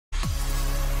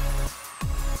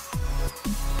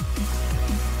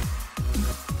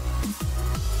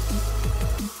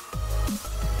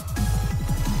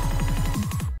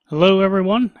Hello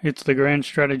everyone, it's the Grand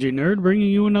Strategy Nerd bringing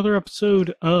you another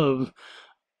episode of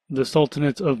the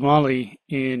Sultanate of Mali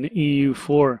in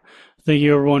EU4. Thank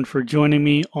you everyone for joining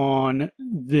me on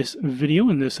this video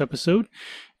in this episode.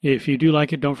 If you do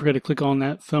like it, don't forget to click on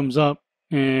that thumbs up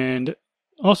and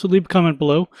also leave a comment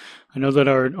below. I know that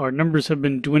our numbers have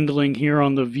been dwindling here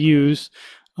on the views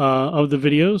of the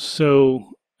videos,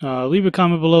 so leave a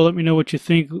comment below. Let me know what you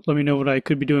think. Let me know what I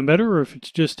could be doing better, or if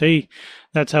it's just, hey,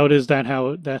 that's how it is.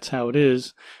 That's how it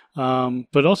is.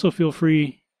 But also feel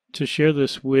free to share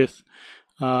this with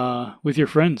your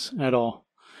friends at all.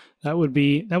 That would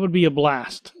be a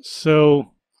blast.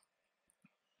 So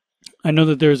I know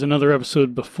that there's another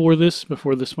episode before this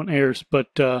one airs, but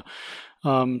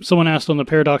someone asked on the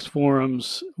Paradox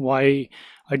forums why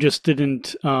I just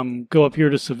didn't go up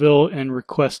here to Seville and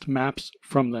request maps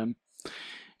from them.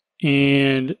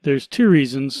 And there's two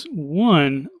reasons.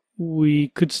 One, we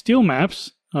could steal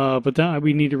maps, but that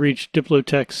we need to reach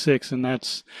Diplotech 6, and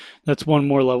that's one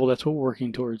more level. That's what we're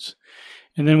working towards.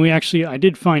 And then I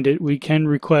did find it. We can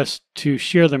request to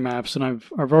share the maps, and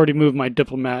I've already moved my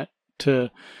diplomat to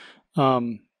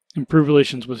improve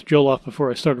relations with Joloff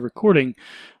before I started recording.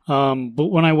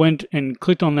 But when I went and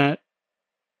clicked on that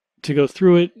to go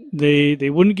through it,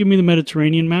 they wouldn't give me the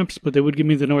Mediterranean maps, but they would give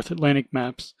me the North Atlantic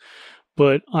maps.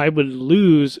 But I would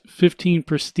lose 15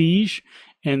 prestige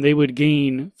and they would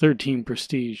gain 13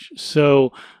 prestige.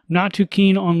 So not too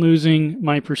keen on losing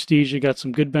my prestige. I got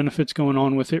some good benefits going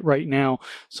on with it right now,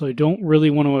 so I don't really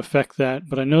want to affect that.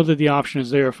 But I know that the option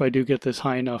is there if I do get this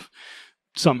high enough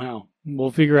somehow.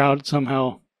 We'll figure out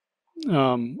somehow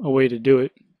a way to do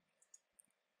it.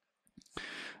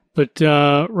 But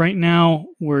right now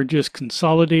we're just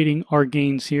consolidating our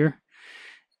gains here,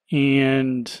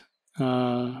 and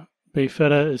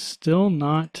Bayfeta is still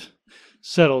not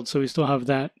settled, so we still have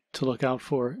that to look out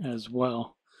for as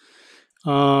well.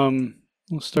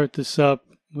 We'll start this up.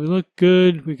 We look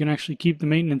good. We can actually keep the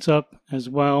maintenance up as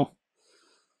well.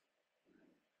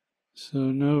 So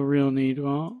no real need.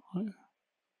 Well, all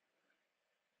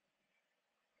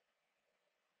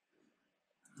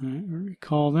right,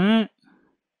 recall that.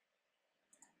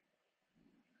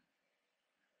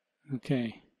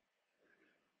 Okay.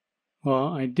 Well,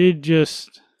 I did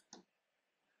just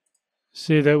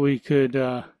say that we could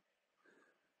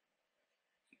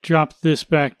drop this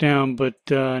back down, but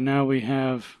now we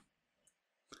have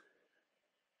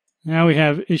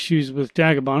issues with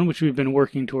Dagobon, which we've been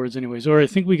working towards anyways. Or I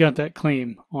think we got that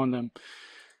claim on them.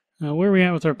 Where are we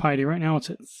at with our piety? Right now it's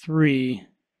at 3.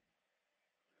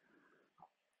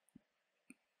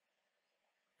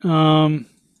 Let's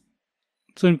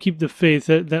let him keep the faith.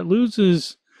 That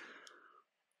loses.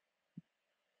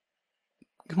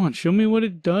 Come on, show me what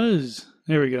it does.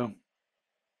 There we go.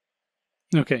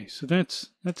 Okay, so that's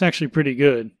actually pretty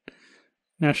good.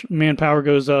 National manpower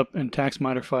goes up and tax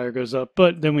modifier goes up,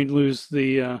 but then we lose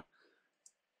the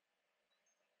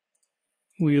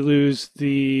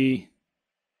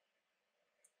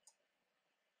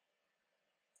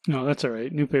No, that's all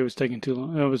right. New pay was taking too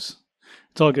long. It's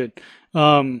all good.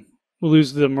 We'll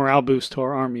lose the morale boost to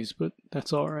our armies, but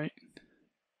that's all right.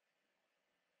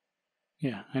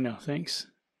 Yeah, I know. Thanks.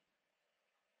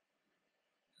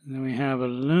 And then we have a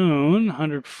loan,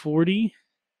 140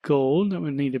 gold that we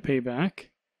need to pay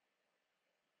back.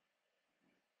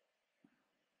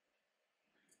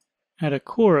 At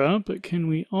Akora, but can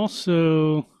we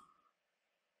also...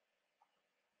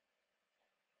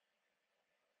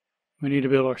 We need to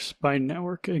build our spy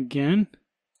network again.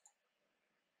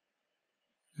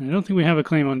 I don't think we have a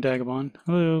claim on Dagobon.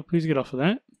 Hello, please get off of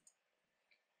that.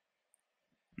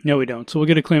 No, we don't. So we'll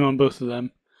get a claim on both of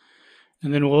them.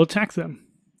 And then we'll attack them.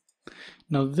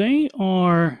 Now they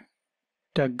are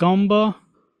Dagomba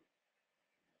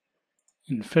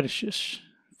and Fetishish.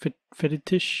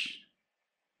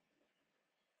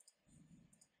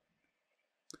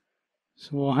 So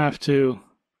we'll have to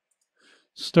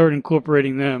start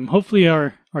incorporating them. Hopefully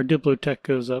our Diplotech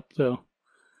goes up though.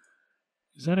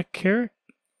 Is that a carrot?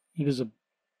 It is a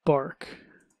bark.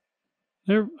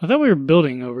 I thought we were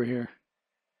building over here.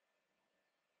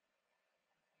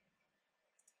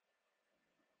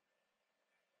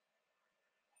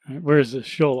 All right, where is this?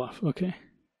 Joloff. Okay.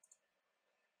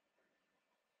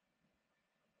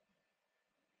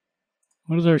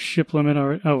 What is our ship limit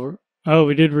already? Oh,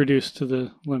 we did reduce to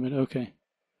the limit. Okay.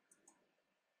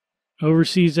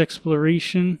 Overseas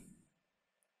exploration.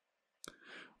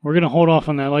 We're going to hold off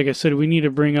on that. Like I said, we need to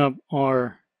bring up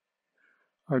our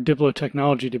Diplo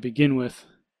technology to begin with.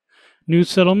 New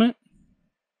settlement.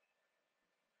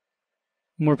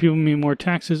 More people mean more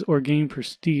taxes or gain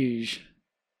prestige.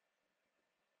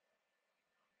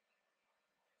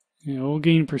 Yeah, we'll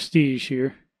gain prestige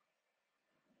here.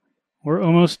 We're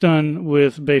almost done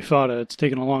with Befada. It's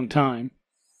taken a long time.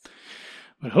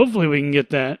 But hopefully we can get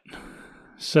that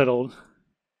settled.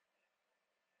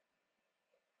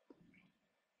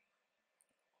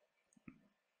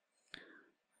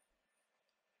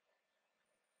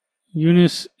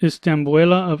 Eunice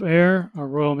Istambuela of Air, our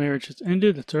royal marriage has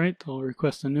ended. That's right, they'll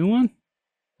request a new one.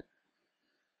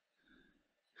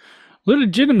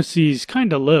 Legitimacy is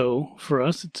kind of low for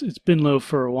us. It's been low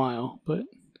for a while, but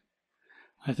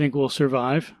I think we'll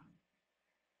survive.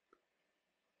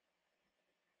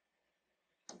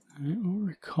 All right, we'll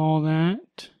recall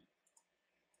that.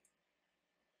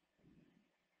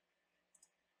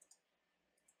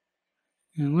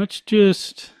 And let's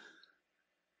just,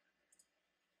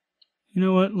 you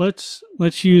know what? Let's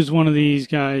use one of these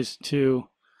guys to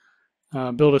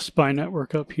build a spy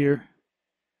network up here.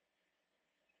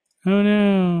 Oh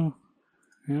no!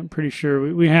 Yeah, I'm pretty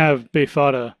sure we have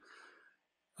Befada.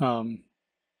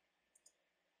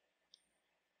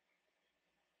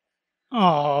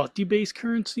 Oh, debase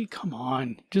currency? Come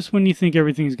on! Just when you think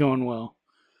everything's going well.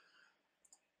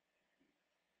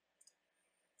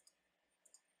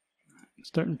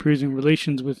 Start improving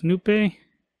relations with Nupe.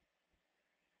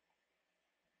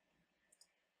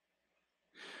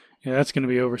 Yeah, that's going to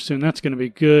be over soon. That's going to be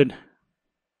good.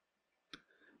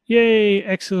 Yay,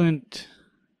 excellent.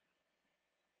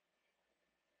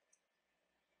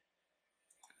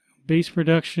 Base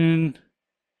production.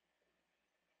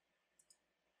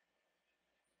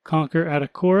 Conquer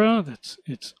Atakora.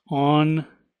 It's on.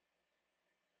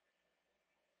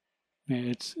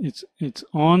 Yeah, it's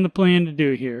on the plan to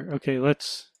do here. Okay,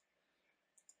 let's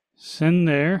send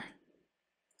there.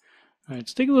 All right,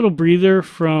 let's take a little breather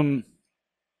from.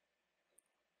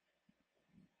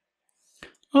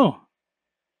 Oh,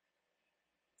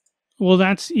 well,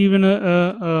 that's even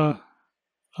a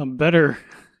better.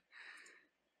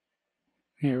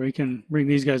 Here, we can bring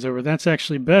these guys over. That's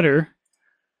actually better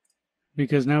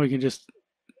because now we can just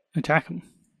attack them.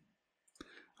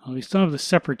 Oh, we still have the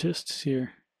separatists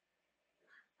here.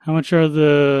 How much are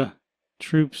the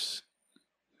troops?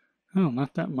 Oh,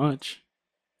 not that much.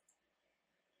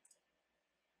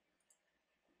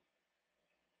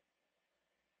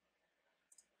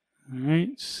 All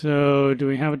right, so do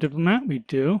we have a diplomat? We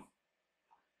do.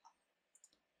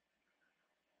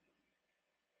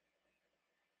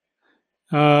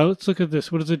 Let's look at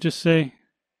this. What does it just say?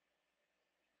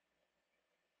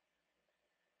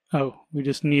 Oh, we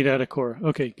just need Atakora.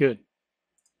 Okay, good.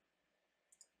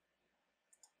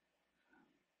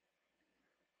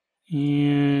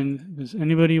 And does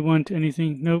anybody want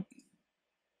anything? Nope.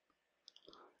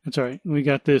 That's all right. We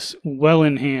got this well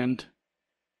in hand.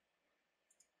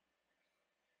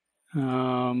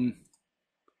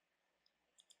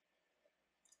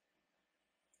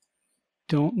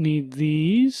 Don't need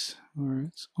these, or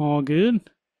it's all good.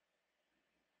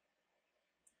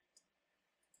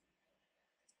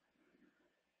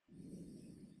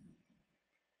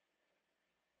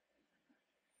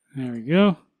 There we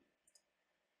go.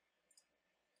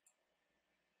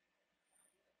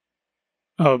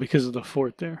 Oh, because of the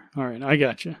fort there. All right, I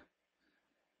got you.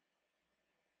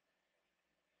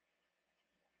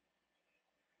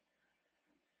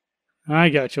 I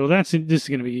got you. Well, this is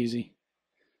going to be easy.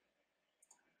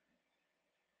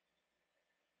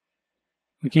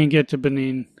 We can't get to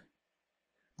Benin.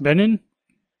 Benin?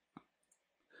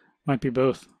 Might be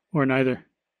both, or neither.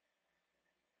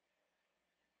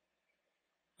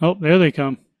 Oh, there they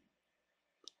come.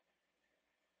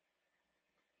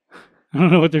 I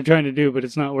don't know what they're trying to do, but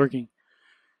it's not working.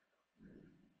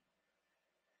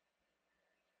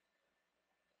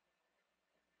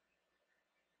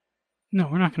 No,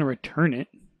 we're not going to return it.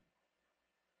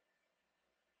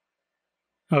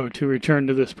 Oh, to return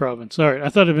to this province. All right, I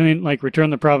thought it meant like return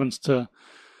the province to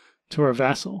our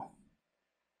vassal.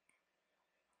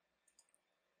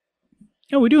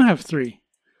 Oh, we do have 3.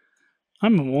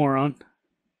 I'm a moron.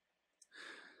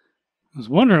 I was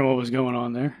wondering what was going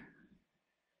on there.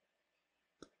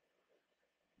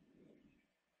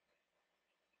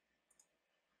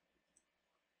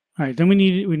 All right, then we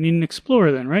need an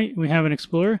explorer then, right? We have an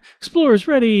explorer. Explorer's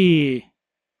ready.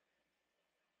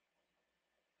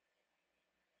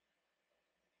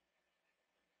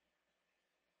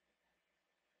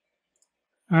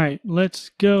 All right,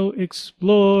 let's go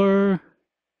explore.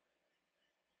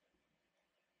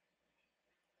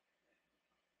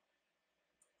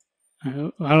 I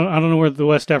don't know where the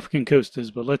West African coast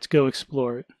is, but let's go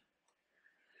explore it.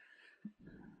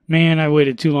 Man, I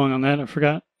waited too long on that. I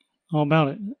forgot all about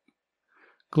it.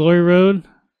 Glory Road.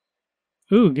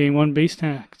 Ooh, gain 1 base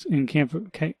tax in Cape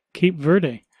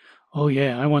Verde. Oh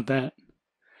yeah, I want that.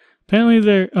 Apparently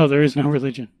there is no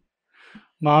religion.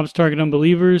 Mobs target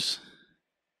unbelievers.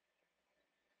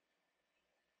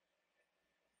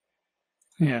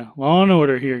 Yeah, law and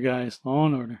order here, guys. Law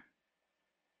and order.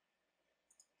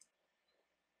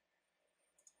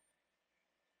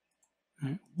 All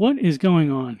right, what is going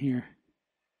on here?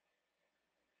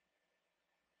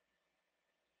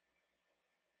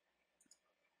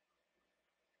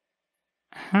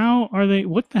 How are they?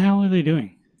 What the hell are they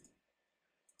doing?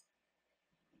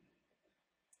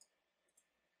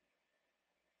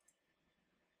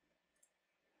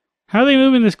 How are they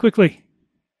moving this quickly?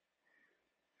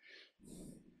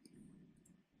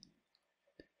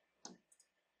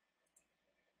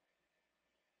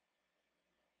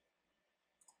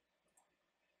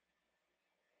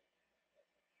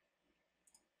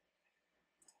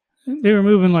 They were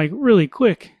moving like really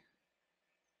quick.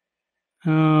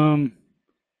 I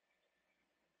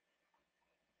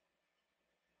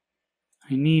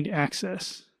need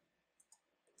access.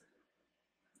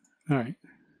 All right.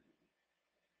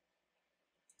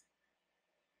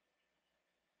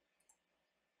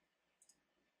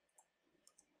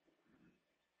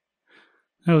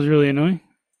 That was really annoying.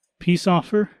 Peace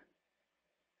offer.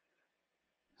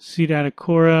 Seat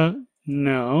Atacora.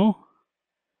 No.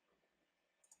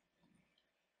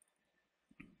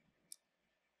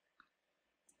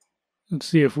 Let's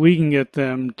see if we can get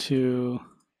them to.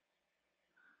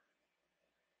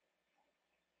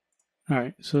 All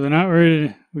right, so they're not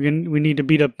ready. We need to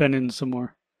beat up Benin some more.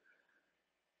 Are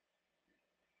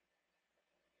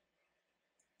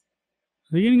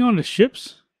they getting on the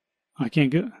ships? I can't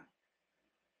go.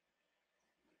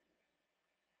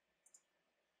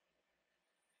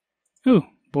 Oh,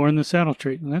 born the saddle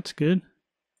trait. That's good.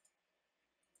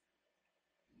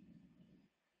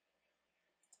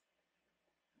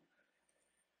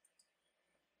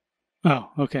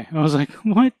 Oh, okay. I was like,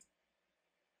 what?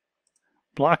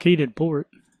 Blockaded port.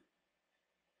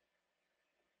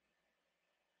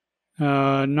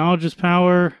 Knowledge is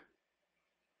power.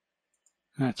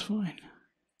 That's fine.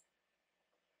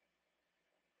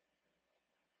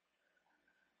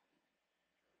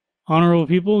 Honorable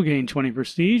people gain 20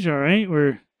 prestige. All right,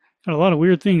 we're got a lot of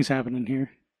weird things happening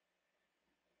here.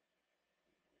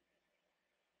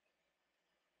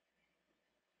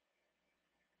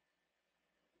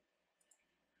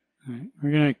 All right,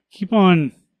 we're gonna keep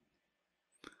on.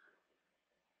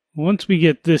 Once we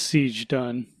get this siege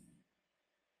done,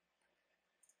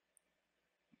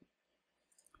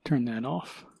 turn that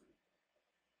off.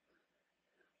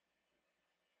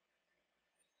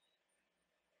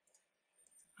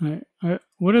 All right,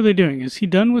 what are they doing? Is he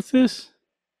done with this?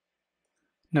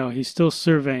 No, he's still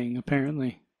surveying,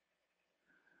 apparently.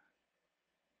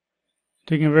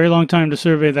 Taking a very long time to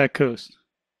survey that coast.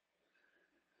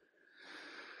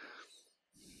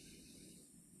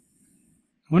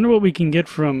 I wonder what we can get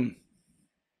from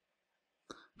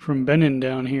Benin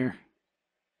down here.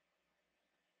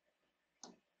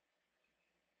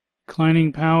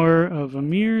 Declining power of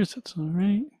emirs, that's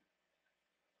alright.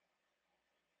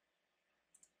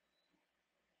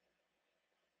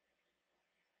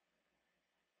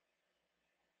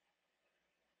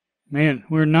 Man,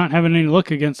 we're not having any luck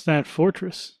against that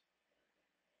fortress.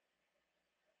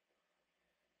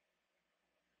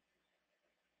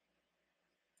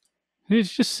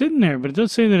 It's just sitting there, but it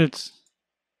does say that it's...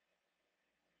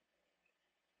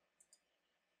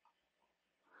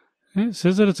 It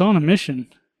says that it's on a mission.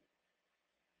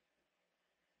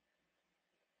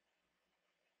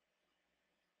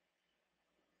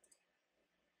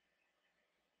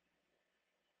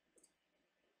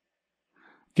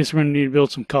 Guess we're going to need to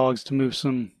build some cogs to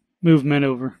move men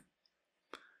over.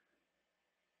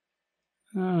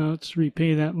 Let's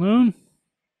repay that loan.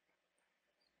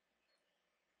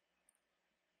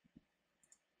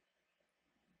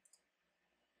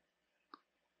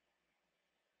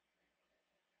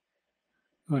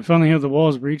 Oh, I finally have the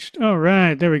walls breached. All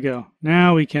right, there we go.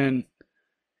 Now we can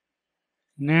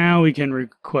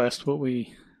request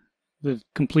the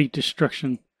complete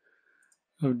destruction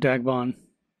of Dagbon.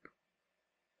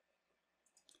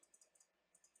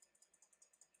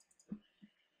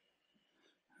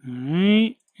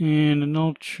 Alright, and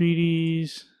annul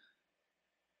treaties.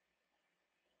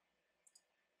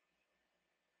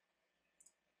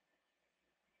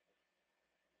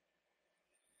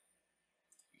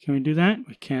 Can we do that?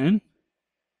 We can.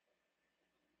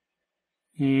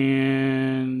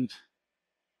 And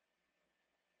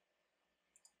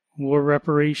war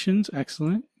reparations,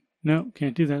 excellent. No,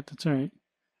 can't do that, that's alright.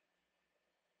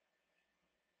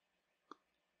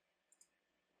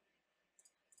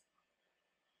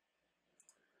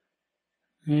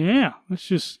 Yeah, let's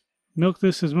just milk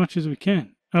this as much as we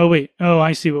can. Oh, wait. Oh,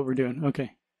 I see what we're doing.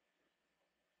 Okay.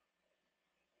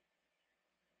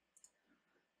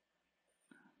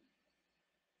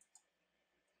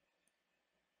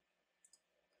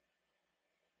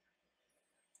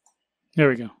 There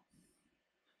we go.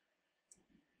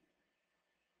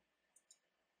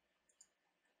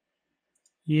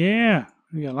 Yeah,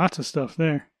 we got lots of stuff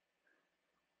there.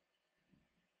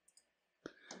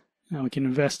 Now we can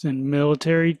invest in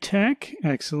military tech.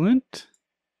 Excellent.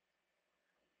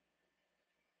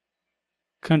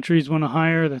 Countries want to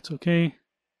hire. That's okay.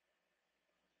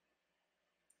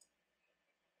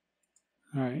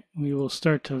 All right, we will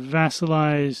start to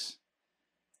vassalize.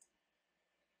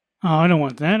 Oh, I don't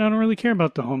want that. I don't really care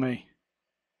about the Home.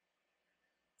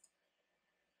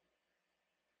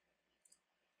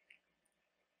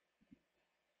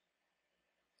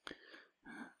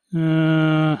 All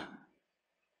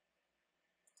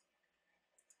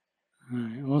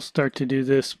right, we'll start to do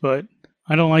this, but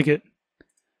I don't like it.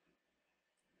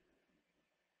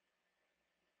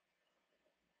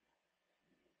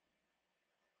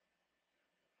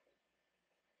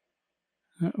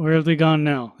 Where have they gone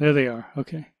now? There they are.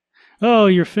 Okay. Oh,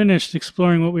 you're finished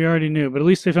exploring what we already knew, but at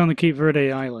least they found the Cape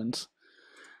Verde Islands.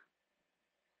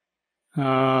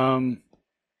 I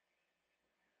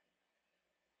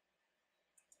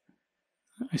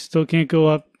still can't go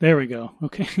up. There we go.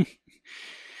 Okay.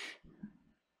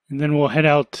 And then we'll head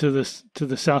out to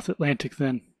the South Atlantic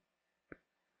then.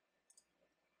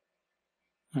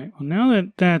 All right. Well, now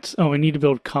that's oh, we need to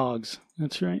build cogs.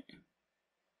 That's right.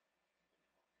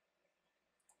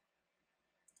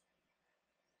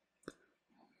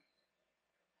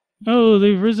 Oh,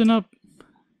 they've risen up.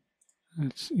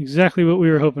 That's exactly what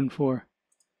we were hoping for.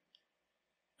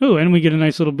 Oh, and we get a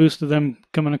nice little boost of them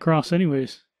coming across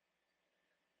anyways.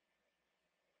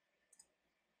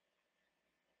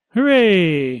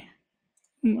 Hooray!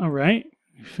 All right,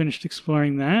 we finished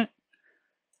exploring that.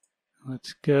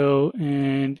 Let's go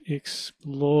and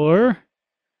explore.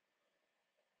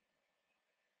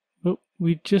 Oh,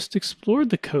 we just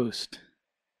explored the coast.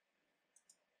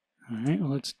 All right, well,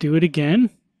 let's do it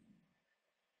again.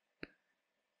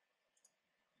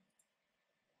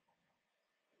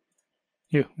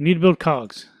 Here, we need to build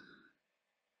cogs.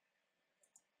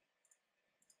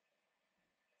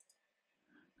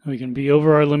 We can be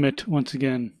over our limit once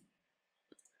again.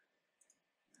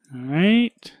 All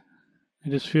right. I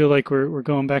just feel like we're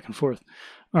going back and forth.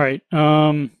 All right.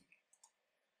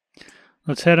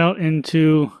 Let's head out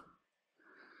into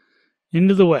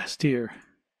the west here.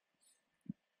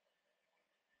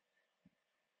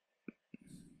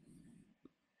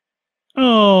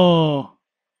 Oh,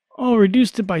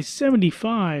 reduced it by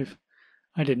 75.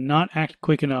 I did not act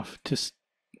quick enough to.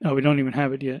 Oh, we don't even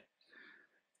have it yet.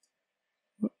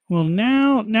 Well,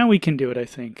 now we can do it, I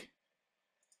think.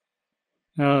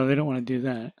 Oh, they don't want to do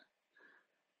that.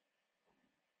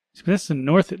 So that's the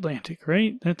North Atlantic,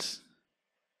 right? Let's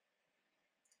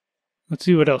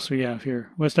see what else we have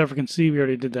here. West African Sea, we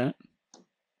already did that.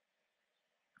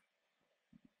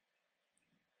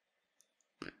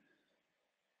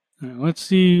 All right, let's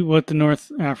see what the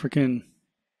North African.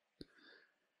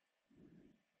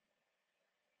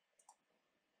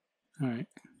 All right.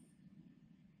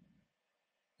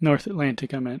 North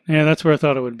Atlantic, I meant. Yeah, that's where I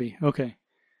thought it would be. Okay.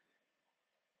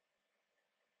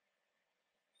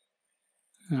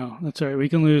 No, that's all right. We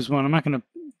can lose one. I'm not going to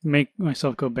make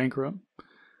myself go bankrupt.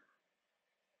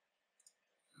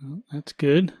 Well, that's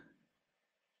good.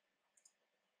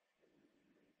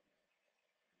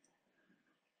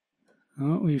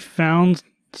 Oh, we found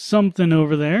something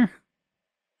over there.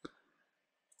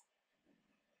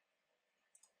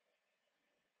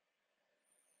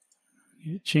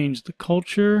 Change the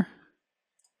culture.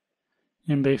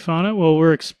 Renbe fauna. Well,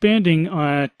 we're expanding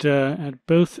at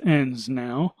both ends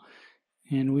now,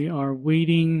 and we are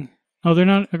waiting. Oh, they're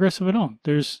not aggressive at all.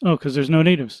 Because there's no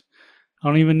natives. I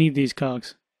don't even need these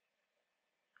cogs.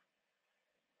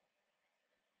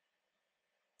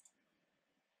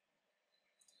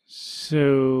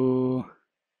 So,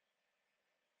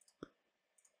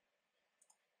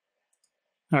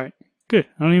 all right, good.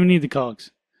 I don't even need the cogs.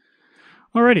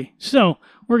 Alrighty, so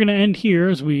we're going to end here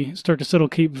as we start to settle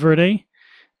Cape Verde,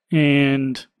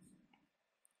 and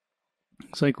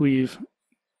looks like we've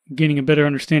gaining a better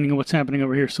understanding of what's happening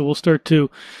over here. So we'll start to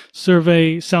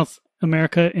survey South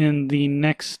America in the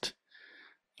next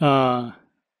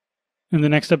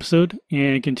episode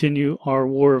and continue our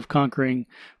war of conquering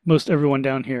most everyone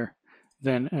down here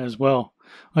then as well.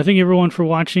 I thank everyone for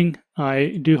watching.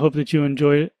 I do hope that you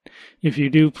enjoyed it. If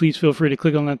you do, please feel free to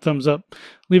click on that thumbs up,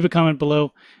 leave a comment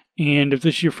below, And if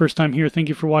this is your first time here, thank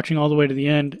you for watching all the way to the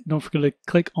end. Don't forget to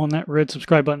click on that red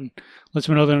subscribe button. Lets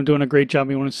me know that I'm doing a great job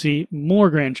and you want to see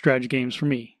more grand strategy games from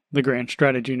me, the Grand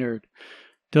Strategy Nerd.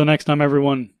 Till next time,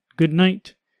 everyone, good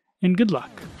night and good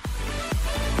luck.